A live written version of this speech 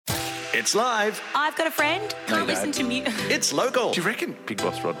It's live. I've got a friend. Can't listen to music. It's local. Do you reckon Big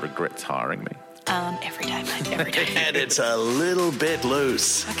Boss Rod regrets hiring me? Every day, mate. Every day. And it's a little bit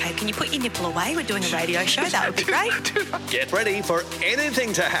loose. Okay, can you put your nipple away? We're doing a radio show. That would be great. Get ready for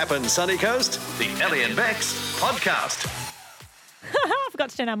anything to happen, Sunny Coast. The Ellie and Bex podcast. I forgot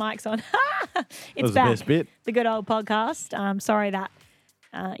to turn our mics on. It's was the back. best bit. The good old podcast. Sorry that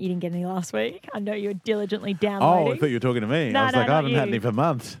you didn't get any last week. I know you were diligently downloading. Oh, I thought you were talking to me. No, I was no, like, I not haven't had you. any for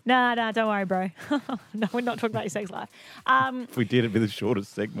months. No, don't worry, bro. No, we're not talking about your sex life. If we did, it'd be the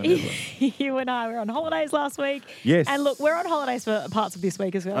shortest segment ever. You and I were on holidays last week. Yes. And look, we're on holidays for parts of this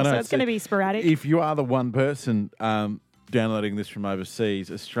week as well, I know, so it's going to be sporadic. If you are the one person downloading this from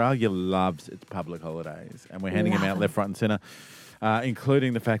overseas, Australia loves its public holidays, and we're handing them out left, right and centre,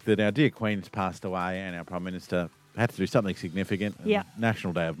 including the fact that our dear Queen's passed away and our Prime Minister had to do something significant. Yeah.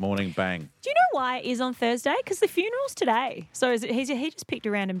 National Day of Mourning, bang. Do you know why it is on Thursday? Because the funeral's today. So is it, he just picked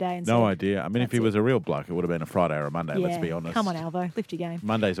a random day and No said, idea. I mean, if that's he it. was a real bloke, it would have been a Friday or a Monday, Yeah, let's be honest. come on, Alvo, lift your game.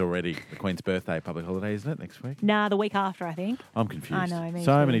 Monday's already the Queen's birthday public holiday, isn't it, next week? Nah, the week after, I think. I'm confused. I know, me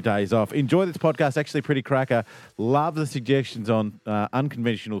So too. many days off. Enjoy this podcast. Actually, pretty cracker. Love the suggestions on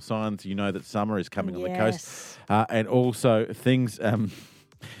unconventional signs. You know that summer is coming on the coast. And also things,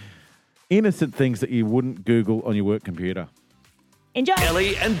 innocent things that you wouldn't Google on your work computer. Enjoy.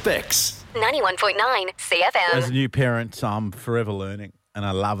 Ellie and Bex. 91.9 As a CFM. new parent, I'm forever learning, and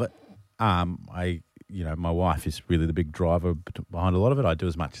I love it. My wife is really the big driver behind a lot of it. I do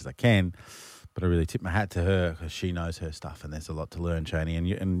as much as I can, but I really tip my hat to her because she knows her stuff, and there's a lot to learn, Cheney.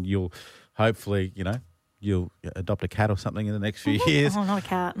 And you'll hopefully, you'll adopt a cat or something in the next few years. Oh, not a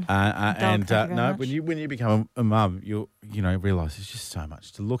cat. And thank you very no, much. when you become a mum, you'll realise there's just so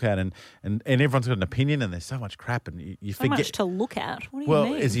much to look at, and everyone's got an opinion, and there's so much crap, and you So forget. much to look at. What do you well,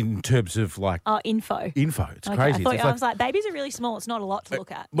 mean? as in terms of like Info. info, it's Okay, crazy. I, thought, It's I was like, babies are really small. It's not a lot to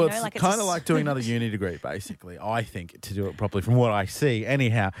look at. well, you know? it's kind of like doing another uni degree, basically. I think to do it properly, from what I see.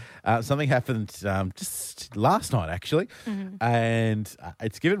 Anyhow, something happened just last night, actually, and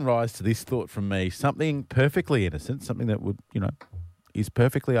it's given rise to this thought from me: something perfectly innocent, something that would, is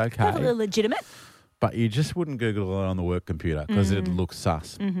perfectly okay. Perfectly legitimate. But you just wouldn't Google it on the work computer because it looks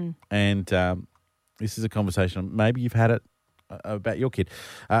sus. And this is a conversation, maybe you've had it about your kid.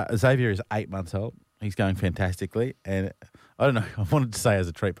 Xavier is 8 months old. He's going fantastically. And I don't know, I wanted to say as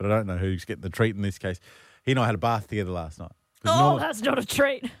a treat, but I don't know who's getting the treat in this case. He and I had a bath together last night. 'Cause Oh, that's not a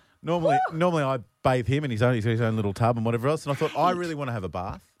treat. normally I bathe him in his own little tub and whatever else. And I thought, I really want to have a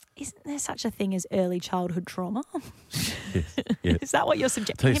bath. Isn't there such a thing as early childhood trauma? Yes. Is that what you're So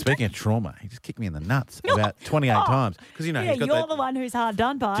subjecting him to? speaking of trauma, he just kicked me in the nuts about 28 times. Because, Yeah, he's got you're that the one who's hard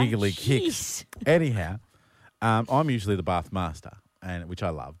done by. jiggly Jeez. kicks. Anyhow, I'm usually the bath master, and which I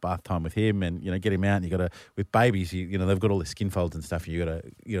love. Bath time with him, and get him out. And you got to with babies. They've got all the skin folds and stuff. You got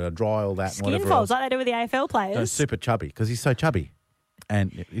to dry all that. and Skin whatever folds else. like they do with the AFL players. No, super chubby because he's so chubby.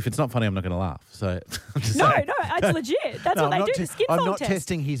 And if it's not funny, I'm not going to laugh. So I'm just No, saying. it's legit. That's No, what I'm they not do. The skin I'm fold not test.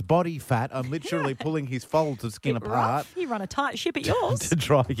 testing his body fat. I'm literally pulling his folds of skin Bit apart. rough. You run a tight ship at yours. To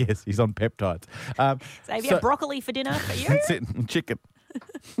try, yes, he's on peptides. Xavier, broccoli for dinner for you. That's it, chicken.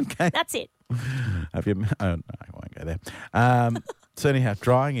 Okay. That's it. Have you? Oh, no, I won't go there. So anyhow,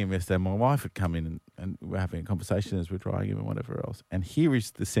 drying him yesterday, my wife had come in and we're having a conversation as we're drying him and whatever else. And here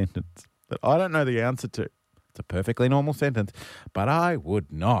is the sentence that I don't know the answer to. It's a perfectly normal sentence, but I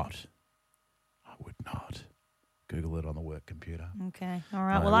would not Google it on the work computer. Okay. All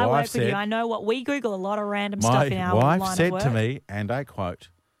right. My Well, I work wife with you. said- I know what we Google a lot of random My stuff in our wife line said of work. to me, and I quote,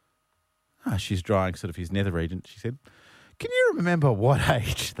 she's drying sort of his nether region. She said, "Can you remember what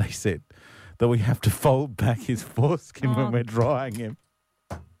age they said that we have to fold back his foreskin when we're drying him?"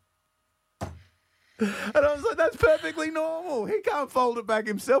 And I was like, that's perfectly normal. He can't fold it back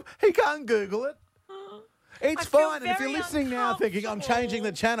himself. He can't Google it. It's I feel fine. And if you're very listening now thinking, I'm changing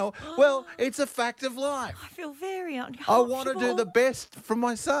the channel, well, it's a fact of life. I feel very I uncomfortable. want to do the best for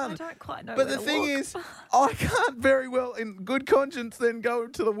my son. I don't quite know But where the to thing look. is, I can't very well, in good conscience, then go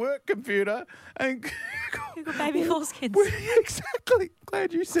to the work computer and Google baby foreskins. Exactly.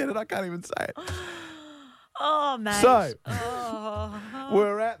 Glad you said it. I can't even say it. Oh, mate. So, Oh.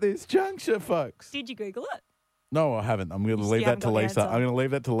 we're at this juncture, folks. Did you Google it? No, I haven't. I'm going to You leave that haven't to got the Lisa. answer. I'm going to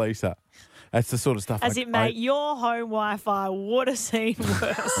leave that to Lisa. That's the sort of stuff. As it, mate, your home Wi-Fi would have seen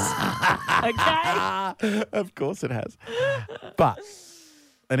worse. Okay? Of course it has. But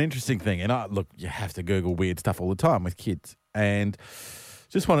an interesting thing, and look, you have to Google weird stuff all the time with kids. And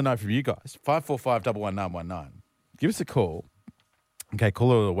just want to know from you guys, 545-11919. Give us a call. Okay,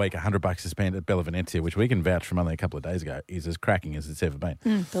 caller of the week, $100 to spend at Bella Venezia, which we can vouch from only a couple of days ago, is as cracking as it's ever been.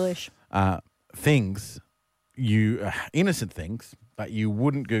 Delish. Things innocent things, but you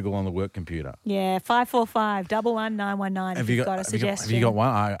wouldn't Google on the work computer. Yeah, 545 11919 if you've got a suggestion. Have you got one?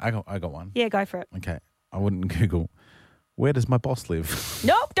 I got one. Yeah, go for it. Okay. I wouldn't Google, where does my boss live?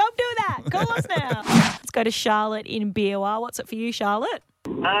 Nope, don't do that. Call us now. Let's go to Charlotte in Beerwah. What's it for you, Charlotte?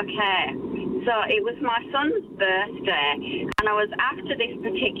 Okay, so it was my son's birthday, and I was after this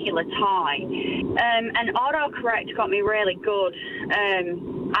particular tie, and autocorrect got me really good.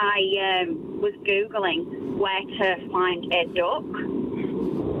 I was Googling where to find a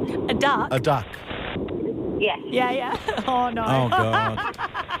duck. A duck? A duck. Yes. Yeah. Oh, no. Oh, God.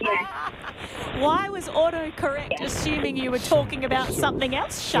 Yeah. Why was autocorrect assuming you were talking about something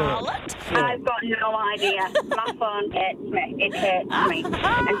else, Charlotte? I've got no idea. My phone hates me. It hates me.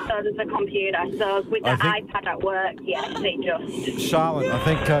 And so does the computer. So with the iPad at work, yes, it just... Charlotte, I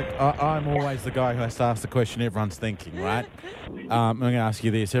think I'm always the guy who has to ask the question everyone's thinking, right? I'm going to ask you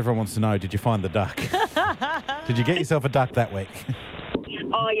this. Everyone wants to know, did you find the duck? Did you get yourself a duck that week?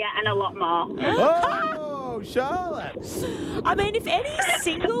 Oh, yeah, and a lot more. Oh, Charlotte. I mean, if any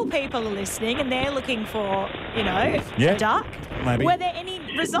single people are listening and they're looking for, Yeah, a duck, maybe. were there any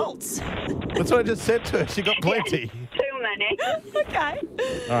results? That's what I just said to her. She got plenty. Too many. Okay.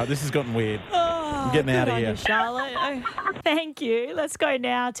 All right, this has gotten weird. Oh, I'm getting out good of on here. you, Charlotte. Oh, thank you. Let's go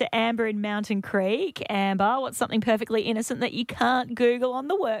now to Amber in Mountain Creek. Amber, what's something perfectly innocent that you can't Google on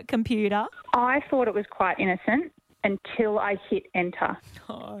the work computer? I thought it was quite innocent until I hit enter.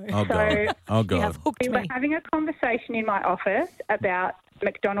 Oh, God. Oh, You God. have hooked We were me. having a conversation in my office about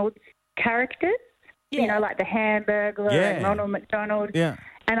McDonald's characters, Yeah. like the Hamburglar Yeah. and Ronald McDonald. Yeah,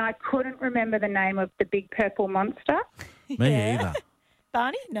 And I couldn't remember the name of the big purple monster. me Yeah. either.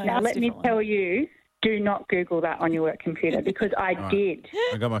 Barney? No, Now, that's let me different one. tell you, do not Google that on your work computer because I did.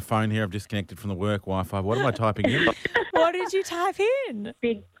 I got my phone here. I've disconnected from the work Wi-Fi. What am I typing in? What did you type in?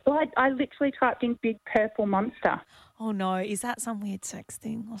 I literally typed in big purple monster. Oh, no. Is that some weird sex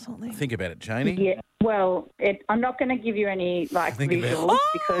thing or something? Think about it, Janie. Yeah, well, I'm not going to give you any Think about it. visuals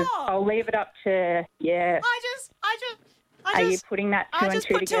because I'll leave it up to I just Are you putting that two and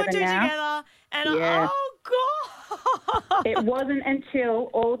two put two and together two now? together, and Yeah. oh God! It wasn't until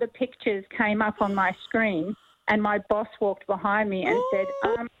all the pictures came up on my screen and my boss walked behind me and said,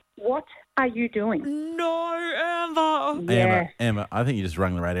 what are you doing? No, Amber. Yeah. Emma, I think you just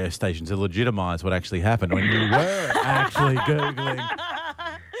rang the radio station to legitimise what actually happened when you were actually Googling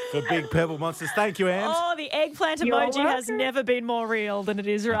for big purple monsters. Thank you, Ams. Oh, the eggplant You're emoji has welcome. never been more real than it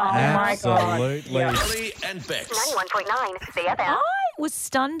is right Oh, now. my God. Absolutely. Yeah. Ellie and Bex. 91.9 CFM. I was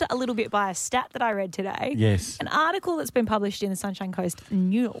stunned a little bit by a stat that I read today. Yes. An article that's been published in the Sunshine Coast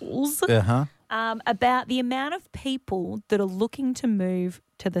News Uh-huh. about the amount of people that are looking to move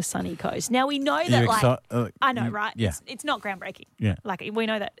to the sunny coast. Now, we know You that, exci- I know, right? Yeah. It's not groundbreaking. Yeah. Like, we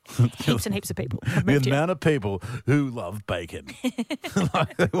know that heaps and heaps of people have The moved here. amount of people who love bacon.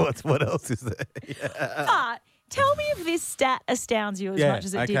 What else is there? But tell me if this stat astounds you as Yeah, much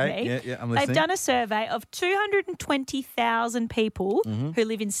as it okay. did me. Yeah, I'm They've listening. done a survey of 220,000 people Mm-hmm. who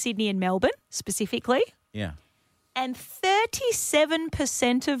live in Sydney and Melbourne specifically, Yeah. and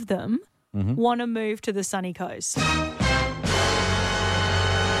 37% of them Mm-hmm. want to move to the sunny coast.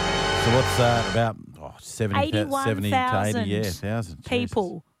 So what's that about? 70 to 81,000 80, yeah, 1,000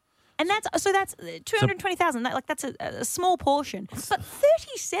 people. And that's 220,000. That's a small portion. But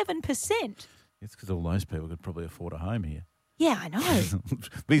 37%. It's because all those people could probably afford a home here. Yeah, I know.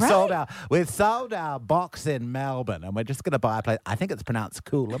 We've Right. sold our box in Melbourne, and we're just going to buy a place. I think it's pronounced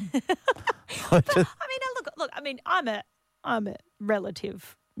Coolum. I mean, look. I mean, I'm a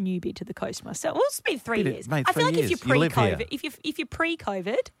relative newbie to the coast myself. Well, it's been 3 years. Mate, I feel 3 like if years. you're You live here. pre-COVID, if you're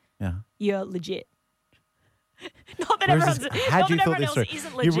pre-COVID, Yeah. you're legit. Not that Whereas everyone's, this- had not you that thought everyone this else through?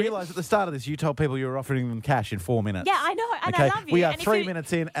 isn't You legit. realise at the start of this, you told people you were offering them cash in 4 minutes. Yeah, I know, and okay, I love you. we are And if 3 you-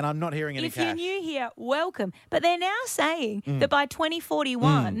 minutes in, and I'm not hearing any If cash. you're new here, welcome. But they're now saying that by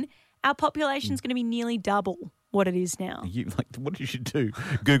 2041, our population's going to be nearly double what it is now. What you should do?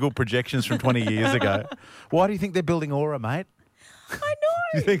 Google projections from 20 years ago. Why do you think they're building Aura, mate? I know.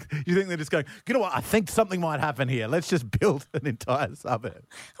 You think they're just going, you know what, I think something might happen here. Let's just build an entire suburb.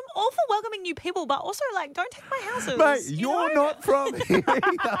 I'm all for welcoming new people, but also, don't take my houses. Mate, you you're know? not from here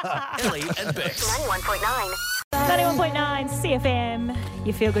either. Ellie and Bex. 91.9. 91.9 CFM,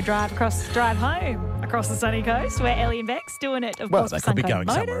 your feel-good drive home across the sunny coast, where Ellie and Bex doing it, of Well, course, they with could be Suncoast going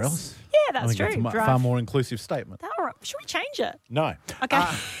somewhere Motors. else. Yeah, I that's think true. it's a far more inclusive statement. All right. Should we change it? No. Okay.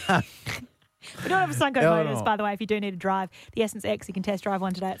 We don't have a Suncoast No, Motors, no. by the way, if you do need to drive the Essence X, you can test drive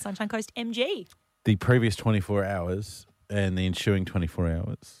one today at Sunshine Coast MG. The previous 24 hours and the ensuing 24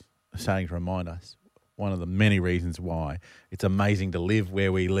 hours are starting to remind us one of the many reasons why it's amazing to live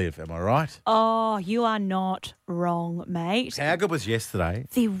where we live. Am I right? Oh, you are not wrong, mate. How good was yesterday?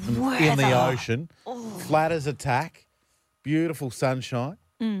 The weather. In the ocean, flat as a tack, beautiful sunshine,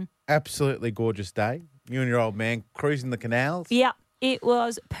 absolutely gorgeous day. You and your old man cruising the canals. Yep. It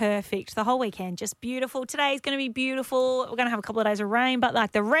was perfect. The whole weekend, just beautiful. Today's going to be beautiful. We're going to have a couple of days of rain, but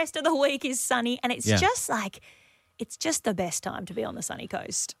like the rest of the week is sunny, and it's it's just the best time to be on the sunny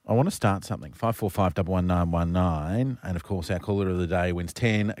coast. I want to start something. 545-11919. And, of course, our caller of the day wins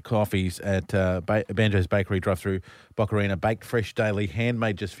 10 coffees at Banjo's Bakery, drive-through Boccarina, baked fresh daily,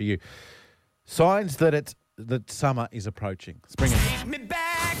 handmade just for you. Signs that summer is approaching. Spring. Take me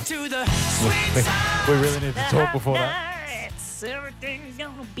back to the sweet side. We really need to talk before that. Everything's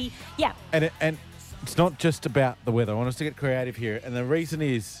going to be... Yeah. And it's not just about the weather. I want us to get creative here. And the reason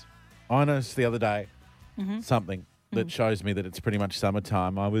is I noticed the other day something that shows me that it's pretty much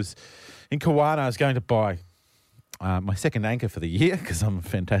summertime. I was in Kawana. I was going to buy my second anchor for the year because I'm a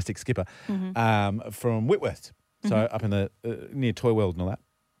fantastic skipper from Whitworth. So up in the near Toy World and all that.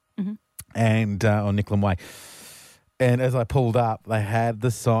 And on Nicklin Way. And as I pulled up, they had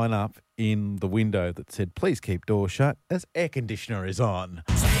the sign up in the window that said, please keep doors shut as air conditioner is on.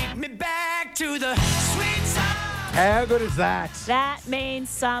 Take me back to the sweet side. How good is that? That means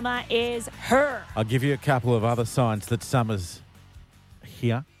summer is her. I'll give you a couple of other signs that summer's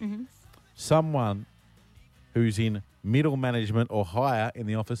here. Someone who's in middle management or higher in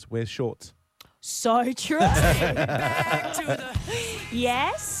the office wears shorts. So true. Back to the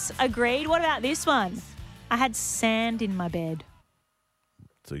Yes, agreed. What about this one? I had sand in my bed.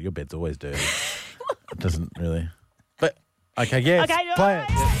 So your bed's always dirty. It doesn't really. But, okay, yes, play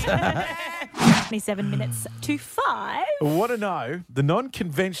it. 27 minutes to 5. Want to know the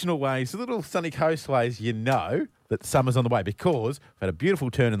non-conventional ways, the little sunny coastways, you know that summer's on the way because we've had a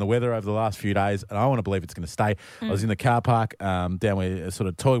beautiful turn in the weather over the last few days and I want to believe it's going to stay. I was in the car park down where sort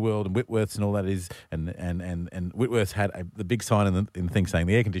of Toy World and Whitworths and all that is and Whitworths had the big sign in the thing saying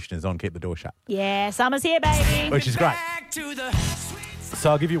the air conditioner's on, keep the door shut. Yeah, summer's here, baby. Which is great. back to the sweet side. So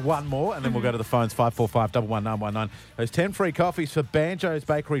I'll give you one more and then we'll go to the phones, 545-11919. Those 10 free coffees for Banjo's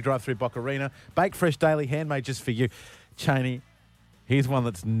Bakery, drive-through Boccarina. Bake fresh daily, handmade just for you. Cheney, here's one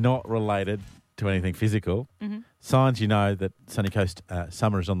that's not related to anything physical. Signs you know that Sunny Coast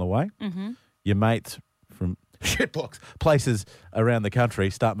summer is on the way. Your mates from shit blocks, places around the country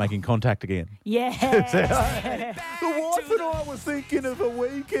start making contact again. Yeah. The wife and I were thinking of a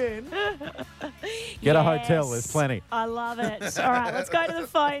weekend. Get a hotel, there's plenty. I love it. All right, let's go to the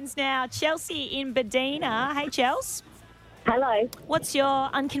phones now. Chelsea in Badina. Hey, Chels. Hello. What's your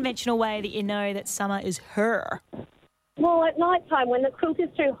unconventional way that you know that summer is her? Well, at night time when the quilt is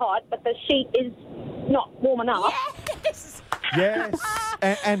too hot but the sheet is not warm enough. Yes. Yes.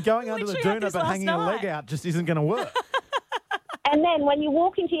 And going under the Literally had doona this but last hanging a leg night. out just isn't going to work. And then when you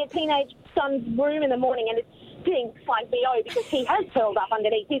walk into your teenage son's room in the morning and it stinks like BO because he has curled up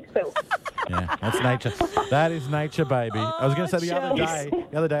underneath his quilt. Yeah, that's nature. That is nature, baby. I was going to say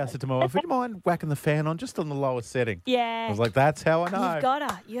the other day I said to my wife, would you mind whacking the fan on just on the lowest setting? Yeah. I was like, that's how I know. You've got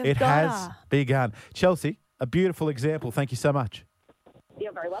her. You've It got has her. begun. Chelsea, a beautiful example. Thank you so much.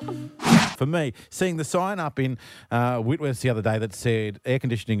 You're very welcome. For me, seeing the sign up in Whitworth the other day that said air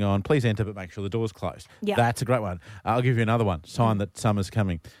conditioning on, please enter but make sure the door's closed. Yeah. That's a great one. I'll give you another one. Sign that summer's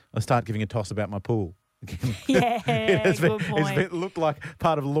coming. I'll start giving a toss about my pool. Yeah, It's good point. looked like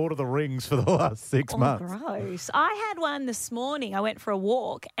part of Lord of the Rings for the last 6 months. Gross. I had one this morning. I went for a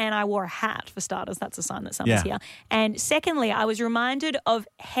walk and I wore a hat for starters. That's a sign that summer's here. And secondly, I was reminded of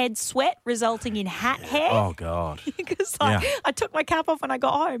head sweat resulting in hat hair. Oh, God. Because Yeah. I took my cap off when I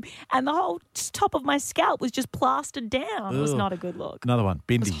got home and the whole top of my scalp was just plastered down. It was Ugh. not a good look. Another one.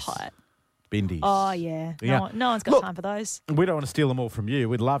 It was Bindies. hot. Bindies. Oh, yeah. Yeah. No one's got Look, time for those. We don't want to steal them all from you.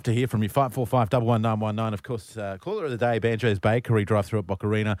 We'd love to hear from you. 545-11919. Of course, caller of the day, Banjo's Bakery, drive-through at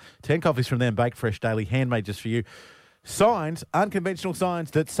Boccarina. 10 coffees from them, baked fresh daily, handmade just for you. Signs, unconventional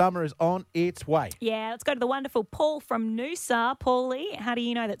signs that summer is on its way. Yeah, let's go to the wonderful Paul from Noosa. Paulie, how do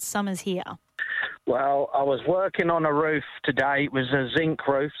you know that summer's here? Well, I was working on a roof today. It was a zinc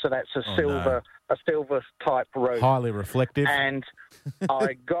roof, so that's a silver type roof. Highly reflective. And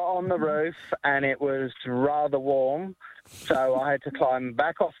I got on the roof and it was rather warm, so I had to climb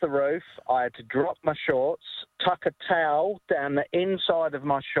back off the roof. I had to drop my shorts, tuck a towel down the inside of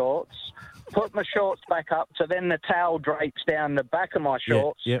my shorts, put my shorts back up, so then the towel drapes down the back of my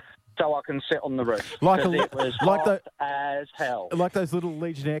shorts. Yep. So I can sit on the roof. Like 'Cause a- it was like hot as hell. Like those little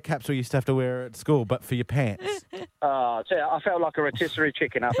Legionnaire caps we used to have to wear at school, but for your pants. So I felt like a rotisserie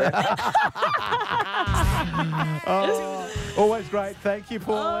chicken up there. Oh, always great. Thank you,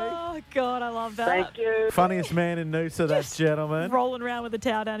 Paulie. Oh, God, I love that. Thank you. Funniest man in Noosa, that gentleman. Rolling around with a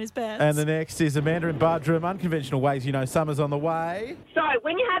towel down his pants. And the next is Amanda in Bardroom. Unconventional ways, you know, summer's on the way. So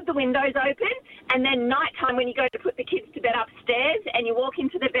when you have the windows open and then nighttime when you go to put the kids to bed upstairs and you walk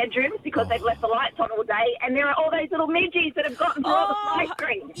into the bedrooms because they've left the lights on all day and there are all those little midgies that have gotten through all the fly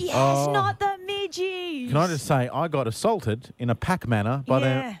screens. Yes, Oh. not the midgies. Can I just say, I got assaulted in a pack manner by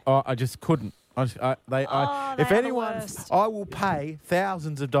them. Oh, I just couldn't. If they are the anyone, worst. I will pay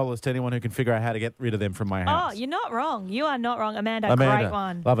thousands of dollars to anyone who can figure out how to get rid of them from my house. Oh, you're not wrong. You are not wrong. Amanda. Great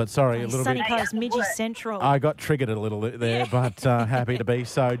one. Love it. Sorry, a little Sunny bit. Coast, Midgie Central. I got triggered a little bit there, but happy to be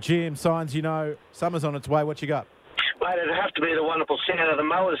so. Jim, signs, you know, summer's on its way. What you got? Mate, it'd have to be the wonderful sound of the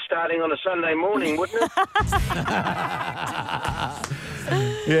mowers starting on a Sunday morning, wouldn't it?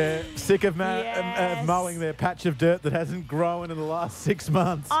 Yeah, sick of Yes. mowing their patch of dirt that hasn't grown in the last 6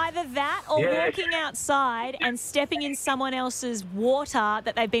 months. Either that or Yes. walking outside and stepping in someone else's water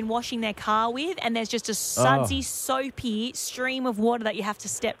that they've been washing their car with, and there's just a sudsy, soapy stream of water that you have to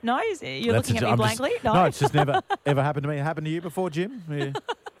step. No, you're That's looking at me I'm just- blankly. No, it's just never ever happened to me. It happened to you before, Jim? Yeah.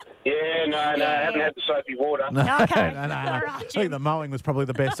 Yeah, no, I haven't had the soapy water. No, Okay. no. All right, I Jim. think the mowing was probably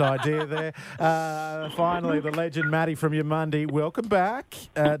the best idea there. Finally, the legend Maddie from your Monday. Welcome back.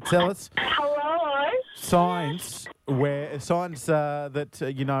 Tell us Hello. signs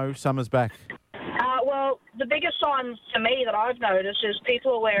that you know summer's back. Well, the biggest signs to me that I've noticed is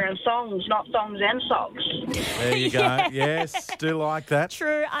people are wearing thongs, not thongs and socks. There you go. Yes, do like that.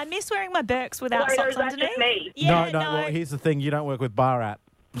 True. I miss wearing my Berks without Wait, or socks is that underneath. just me? Yeah, no. Well, here's the thing: you don't work with Barat.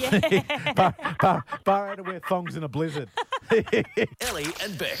 Yeah. Barat to wear thongs in a blizzard. Ellie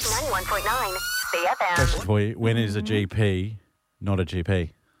and Bex. 91.9 CFM. Question for you: when is a GP not a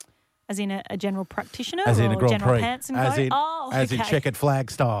GP? As in a general practitioner As in or a Grand general Prix. pants and As coat? in, as in okay. checkered flag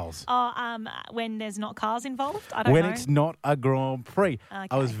styles. When there's not cars involved? I don't When know. it's not a Grand Prix.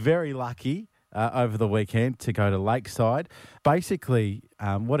 I was very lucky over the weekend to go to Lakeside. Basically,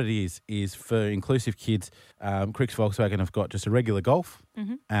 what it is for inclusive kids, Cricks Volkswagen have got just a regular Golf.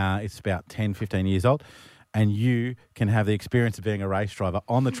 It's about 10, 15 years old. And you can have the experience of being a race driver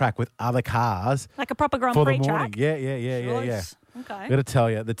on the track with other cars. Like a proper Grand for Prix the morning. track? Yeah. Nice. Okay. I've got to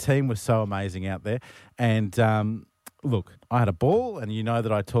tell you, the team was so amazing out there. And look, I had a ball, and you know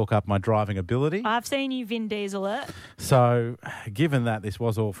that I talk up my driving ability. I've seen you Vin Diesel it. So, given that this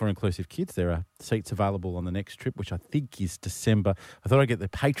was all for inclusive kids, there are seats available on the next trip, which I think is December. I thought I'd get the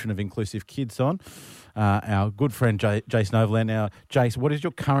patron of inclusive kids on, our good friend Jason Overland. Now, Jace, what is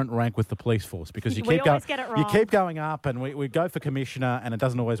your current rank with the police force? Because you We keep going, always get it you wrong. keep going up, and we go for commissioner, and it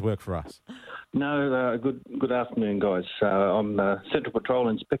doesn't always work for us. No, good afternoon, guys. I'm Central Patrol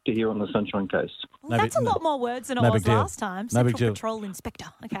Inspector here on the Sunshine Coast. Well, that's a lot more words than it no was big deal. last time. No big Central deal. Patrol Inspector.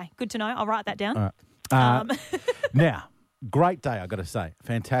 Okay, good to know. I'll write that down. All right. Now, great day, I've got to say.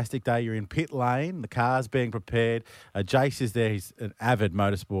 Fantastic day. You're in pit lane. The car's being prepared. Jace is there. He's an avid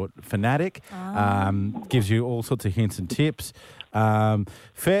motorsport fanatic. Gives you all sorts of hints and tips.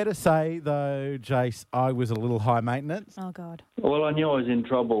 Fair to say, though, Jace, I was a little high maintenance. Oh, God. Well, I knew I was in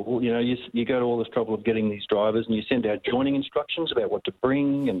trouble. You know, you go to all this trouble of getting these drivers, and you send out joining instructions about what to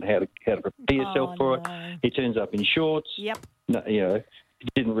bring and how to prepare yourself for it. He turns up in shorts. Yep. No, you know, he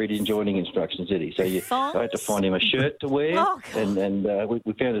didn't read his joining instructions, did he? So I had to find him a shirt to wear, and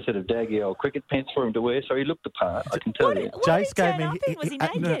we found a set of daggy old cricket pants for him to wear, so he looked the part, I can tell you. Jace gave me. Was he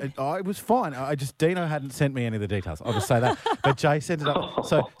naked? No, it was fine. Dino hadn't sent me any of the details. I'll just say that. But Jace sent it up.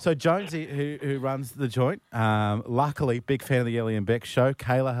 So Jonesy, who runs the joint, luckily big fan of the Ellie and Beck show.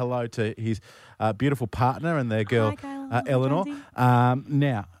 Kayla, hello to his beautiful partner and their girl Eleanor.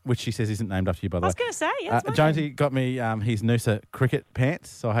 Now, which she says isn't named after you, by the way. I was going to say, yes. Jonesy got me his Noosa cricket pants,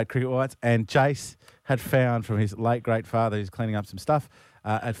 so I had cricket whites, and Jace had found from his late great father, who's cleaning up some stuff,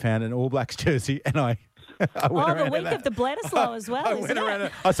 had found an All Blacks jersey, and I went the around week in of the Bledisloe as well, I isn't went around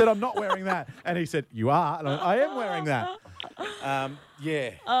it? I said, I'm not wearing that. And he said, you are? And I am wearing that.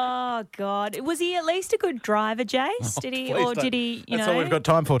 Yeah. Oh, God. Was he at least a good driver, Jace? Did he, Please or don't. did he, That's all we've got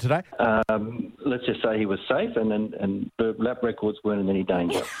time for today. Let's just say he was safe, and the lap records weren't in any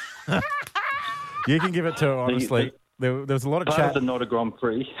danger. You can give it to her, honestly. There was a lot of part chat. of the not a Grand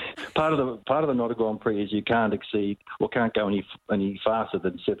Prix. Part of the not a Grand Prix is you can't exceed or can't go any faster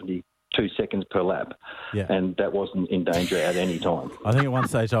than 70 2 seconds per lap, Yeah. and that wasn't in danger at any time. I think at one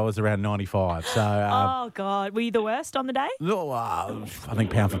stage I was around 95. So, Oh, God. Were you the worst on the day? I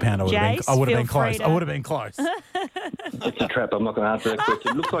think pound for pound I would Jace, have feel been close. free to- I would have been close. It's a trap. I'm not going to answer that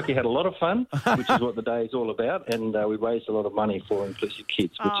question. Looks like you had a lot of fun, which is what the day is all about, and we raised a lot of money for Inclusive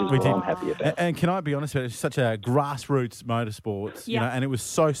Kids, which is what I'm happy about. And can I be honest with you, it's such a grassroots motorsports, you know, and it was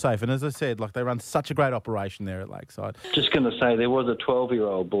so safe. And as I said, like they run such a great operation there at Lakeside. Just going to say there was a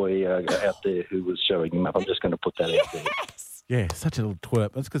 12-year-old boy out there who was showing him up. I'm just going to put that out there. Yeah, such a little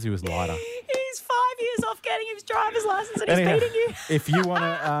twerp. That's because he was lighter. He's 5 years off getting his driver's license and he's Anyhow, beating you. if you want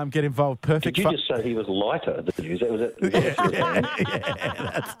to get involved, perfect. Did you just say he was lighter? Did you? Was it?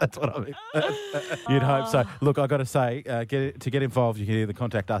 That's what I mean. You'd hope so. Look, I got to say, to get involved, you can either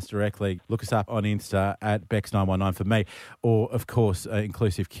contact us directly, look us up on Insta at Bex919 for me, or, of course,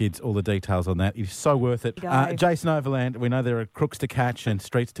 Inclusive Kids, all the details on that. It's so worth it. Jason Overland, we know there are crooks to catch and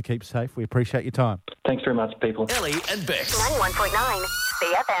streets to keep safe. We appreciate your time. Thanks very much, people. Ellie and Bex. 91.9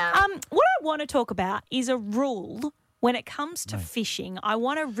 CFM. What I want to talk about is a rule when it comes to fishing. I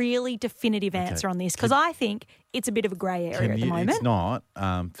want a really definitive answer on this because I think it's a bit of a grey area at the moment. It's not,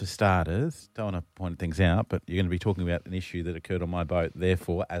 for starters, don't want to point things out, but you're going to be talking about an issue that occurred on my boat.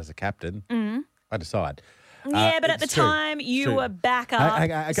 Therefore, as a captain, I decide. Yeah, but at the it's true. time, you True. were back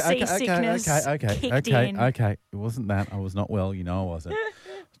up, seasickness kicked in. Okay. It wasn't that. I was not well. You know I wasn't.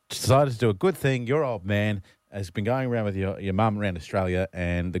 Decided to do a good thing. Your old man has been going around with your mum around Australia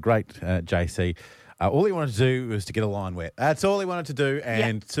and the great JC. All he wanted to do was to get a line wet. That's all he wanted to do,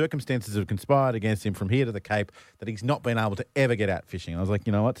 and circumstances have conspired against him from here to the Cape that he's not been able to ever get out fishing. And I was like,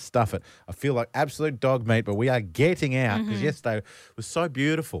 you know what, stuff it. I feel like absolute dog meat, but we are getting out because yesterday was so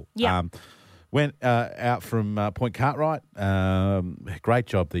beautiful. Yeah. Went out from Point Cartwright. Great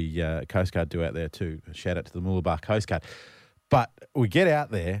job the Coast Guard do out there too. Shout out to the Mooloolaba Coast Guard. But we get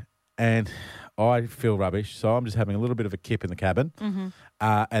out there and I feel rubbish, so I'm just having a little bit of a kip in the cabin. And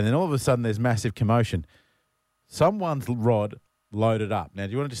then all of a sudden there's massive commotion. Someone's rod loaded up. Now,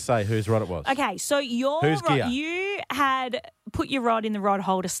 do you want to just say whose rod it was? Okay, so Whose gear? you had put your rod in the rod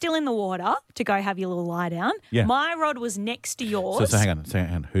holder, still in the water, to go have your little lie down. Yeah. My rod was next to yours. So hang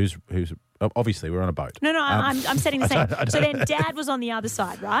on. Who's obviously we're on a boat. No, I'm setting the same. So then Dad was on the other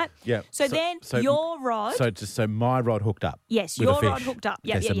side, right? Yeah. So then your rod. So my rod hooked up. Yes, with a your fish. rod hooked up.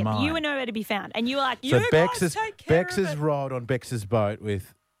 Yeah, Okay, so yeah. mine. You were nowhere to be found, and you were like, So "You guys take care of Bex's it." rod on Bex's boat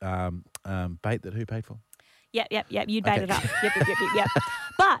with bait that who paid for? Yep. You'd bait it up. Yep.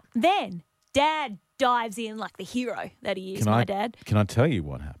 But then Dad dives in like the hero that he is, my dad. Can I tell you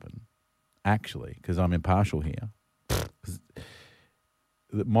what happened? Actually, because I'm impartial here. 'Cause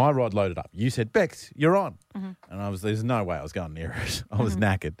my rod loaded up. You said, Bex, you're on. And there's no way I was going near it. I was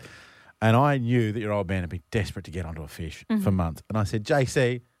knackered. And I knew that your old man had been desperate to get onto a fish for months. And I said,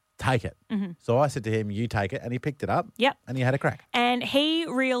 JC, take it. So I said to him, you take it. And he picked it up. Yep. And he had a crack. And he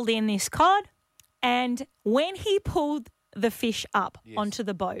reeled in this cod, and when he pulled the fish up onto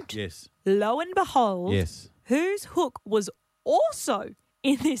the boat, Yes. lo and behold, Yes. whose hook was also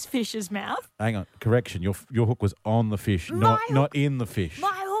in this fish's mouth? Hang on. Correction. Your hook was on the fish, My not in the fish.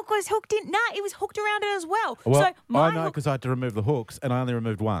 My hook was hooked in. Nah, it was hooked around it as well. Well, so my I know because I had to remove the hooks and I only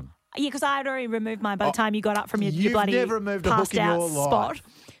removed one. Yeah, because I had already removed mine by the time you got up from your You've bloody never removed a hook passed in out your life. spot.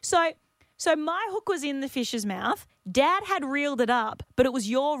 So my hook was in the fish's mouth. Dad had reeled it up, but it was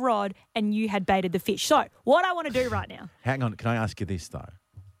your rod and you had baited the fish. So what I want to do right now. Hang on. Can I ask you this, though?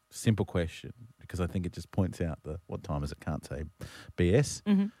 Simple question, because I think it just points out what time is it? Can't say BS.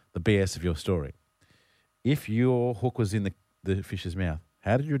 The BS of your story. If your hook was in the fish's mouth,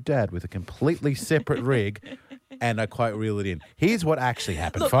 how did your dad, with a completely separate rig and I quote, reel it in? Here's what actually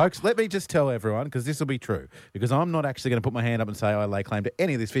happened, folks. Let me just tell everyone, because this will be true, because I'm not actually going to put my hand up and say I lay claim to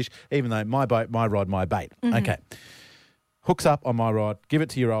any of this fish, even though my boat, my rod, my bait. Okay. Hooks up on my rod, give it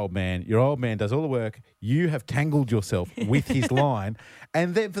to your old man. Your old man does all the work. You have tangled yourself with his line,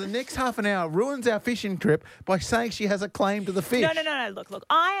 and then for the next half an hour ruins our fishing trip by saying she has a claim to the fish. No. Look.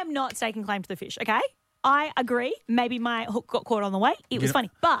 I am not taking claim to the fish, okay? I agree. Maybe my hook got caught on the way. It was funny.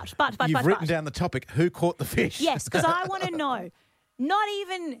 But. You've written down the topic, who caught the fish? Yes, because I want to know, not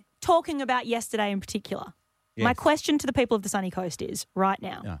even talking about yesterday in particular. Yes. My question to the people of the sunny coast is, right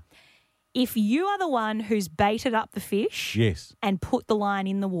now, if you are the one who's baited up the fish Yes. and put the line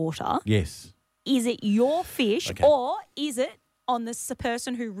in the water, Yes. is it your fish Okay. or is it on the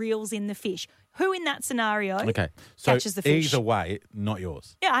person who reels in the fish? Who in that scenario catches the fish? Either way, not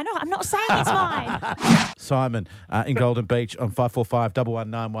yours. Yeah, I know. I'm not saying it's mine. Simon in Golden Beach on 545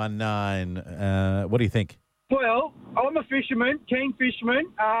 11919. What do you think? Well, I'm a fisherman, keen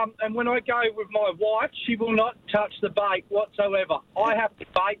fisherman, and when I go with my wife, she will not touch the bait whatsoever. I have to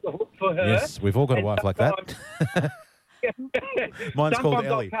bait the hook for her. Yes, we've all got a wife like that. Mine's called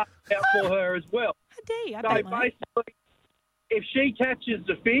Ellie. Sometimes I cut out for her as well. So basically, if she catches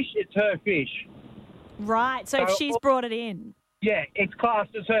the fish, it's her fish. Right, so if she's brought it in. Yeah, it's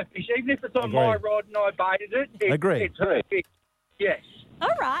classed as her fish. Even if it's on my rod and I baited it, it's her fish. Yes.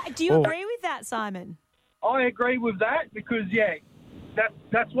 All right. Do you agree with that, Simon? I agree with that because,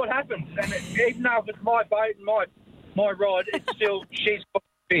 that's what happens. And even though if it's my bait and my rod, it's still she's got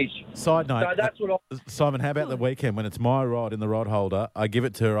fish. Side note, so that's what Simon, how about the weekend when it's my rod in the rod holder, I give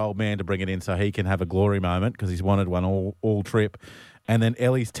it to her old man to bring it in so he can have a glory moment because he's wanted one all trip, and then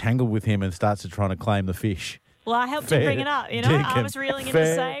Ellie's tangled with him and starts to try to claim the fish. Well, I helped him bring it up, I was reeling in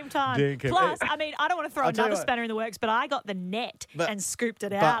the same time. Plus, I mean, I don't want to throw another spanner in the works, but I got the net and scooped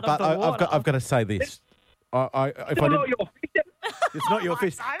it out of the water. I've got to say this. It's not your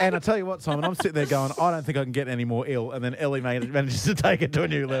fish. And I tell you what, Simon, I'm sitting there going, I don't think I can get any more ill. And then Ellie manages to take it to a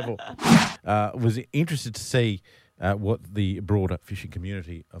new level. Was interested to see what the broader fishing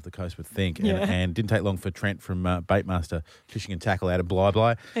community of the coast would think. And didn't take long for Trent from Baitmaster Fishing and Tackle out of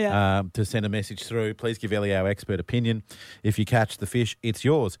Bly to send a message through. Please give Ellie our expert opinion. If you catch the fish, it's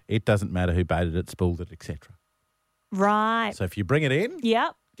yours. It doesn't matter who baited it, spooled it, etc. Right. So if you bring it in,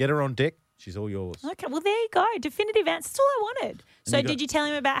 get her on deck. She's all yours. Okay, well, there you go. Definitive answer. That's all I wanted. So did you tell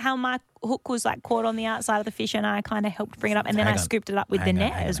him about how my hook was caught on the outside of the fish and I kind of helped bring it up and then I scooped it up with the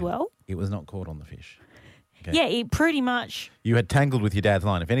net as well? It was not caught on the fish. Okay. Yeah, it pretty much. You had tangled with your dad's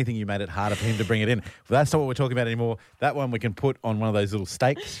line. If anything, you made it harder for him to bring it in. Well, that's not what we're talking about anymore. That one we can put on one of those little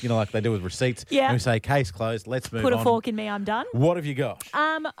stakes, like they do with receipts. Yeah. And we say, case closed, let's move on. Put a fork in me, I'm done. What have you got?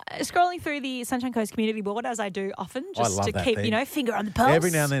 Scrolling through the Sunshine Coast Community Board, as I do often, just to keep, thing. Finger on the pulse.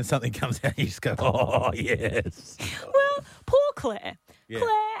 Every now and then something comes out, you just go, oh, yes. Well, poor Claire. Yeah.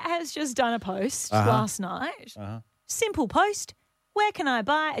 Claire has just done a post last night. Simple post. Where can I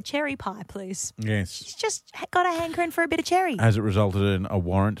buy a cherry pie, please? Yes. She's just got a hankering for a bit of cherry. Has it resulted in a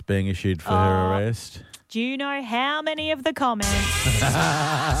warrant being issued for her arrest? Do you know how many of the comments?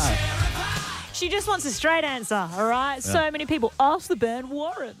 She just wants a straight answer, all right? Yeah. So many people ask the band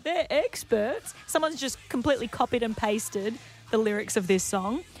warrant. They're experts. Someone's just completely copied and pasted the lyrics of this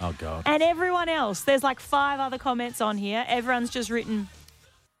song. Oh, God. And everyone else, there's 5 other comments on here. Everyone's just written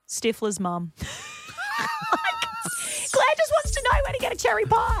Stifler's mum. Claire just wants to know where to get a cherry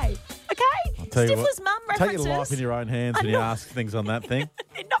pie, okay? Stifler's mum references. Take your life in your own hands when you ask things on that thing.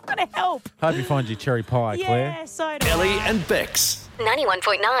 They're not going to help. Hope you find your cherry pie, Claire. Yeah, so do Ellie and Bex.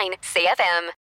 91.9 CFM.